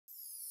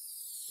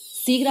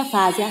Siggraph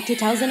Asia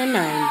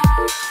 2009.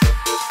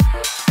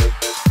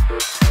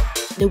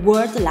 The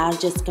world's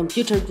largest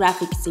computer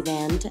graphics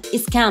event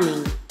is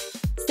coming.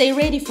 Stay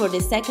ready for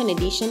the second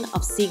edition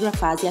of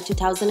Siggraph Asia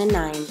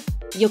 2009.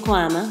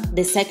 Yokohama,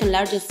 the second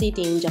largest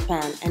city in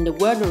Japan and the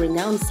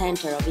world-renowned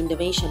center of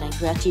innovation and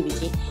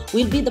creativity,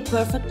 will be the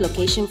perfect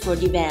location for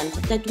the event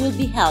that will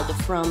be held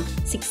from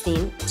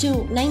 16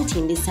 to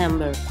 19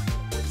 December.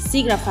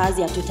 Siggraph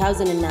Asia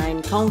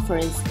 2009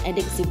 conference and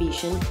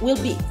exhibition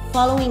will be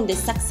following the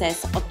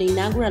success of the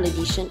inaugural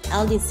edition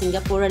held in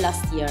Singapore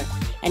last year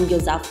and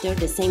goes after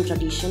the same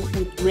tradition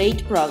with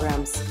great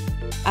programs.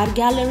 Art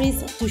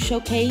galleries to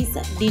showcase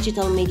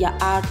digital media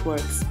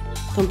artworks,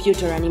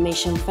 computer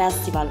animation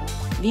festival,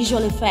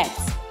 visual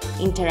effects,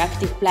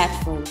 interactive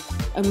platform,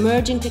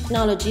 emerging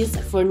technologies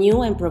for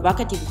new and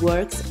provocative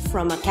works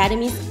from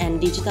academies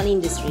and digital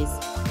industries.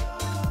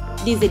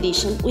 This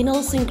edition will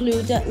also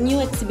include new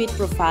exhibit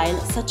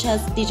profiles such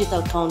as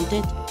digital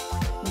content,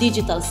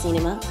 digital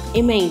cinema,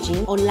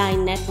 imaging,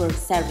 online network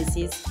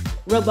services,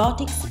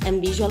 robotics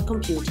and visual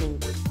computing.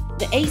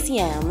 The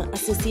ACM,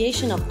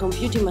 Association of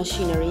Computing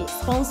Machinery,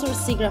 sponsors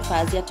Siggraph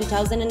Asia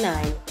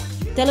 2009.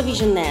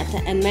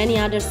 Televisionet and many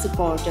other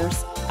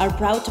supporters are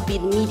proud to be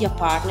the media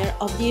partner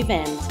of the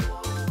event.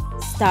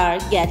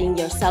 Start getting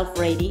yourself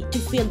ready to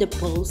feel the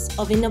pulse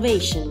of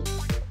innovation.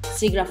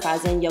 Siggraph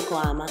Asia in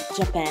Yokohama,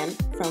 Japan,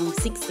 from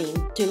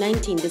 16 to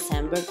 19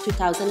 December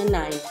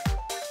 2009.